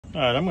All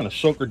right, I'm gonna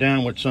soak her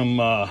down with some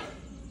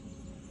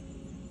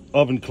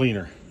oven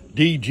cleaner,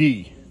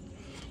 DG.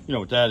 You know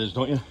what that is,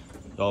 don't you?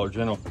 Dollar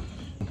General.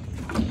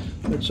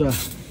 Let's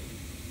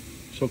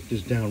soak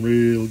this down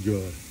real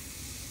good.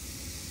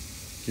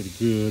 Get it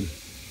good.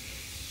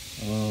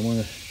 I want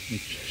to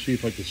see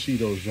if I can see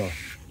those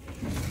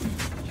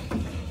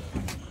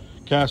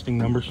casting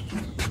numbers.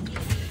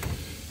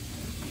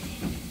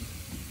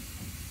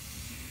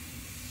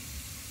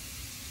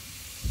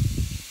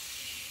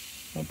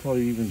 I'll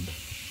probably even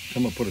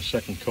come and put a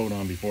second coat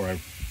on before I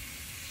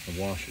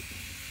wash it.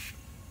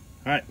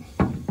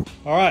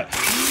 All right,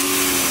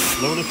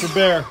 loaded for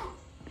bear.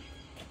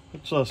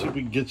 Let's see if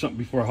we can get something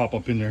before I hop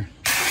up in there.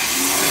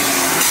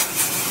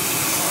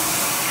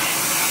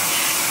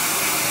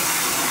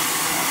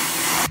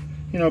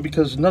 You know,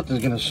 because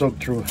nothing's gonna soak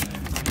through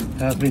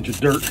half an inch of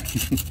dirt.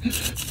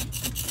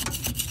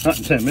 Not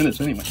in 10 minutes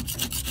anyway.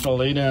 I'll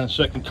lay down a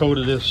second coat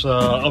of this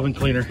oven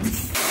cleaner.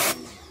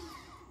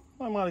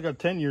 I might have got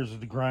 10 years of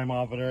the grime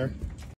off of there.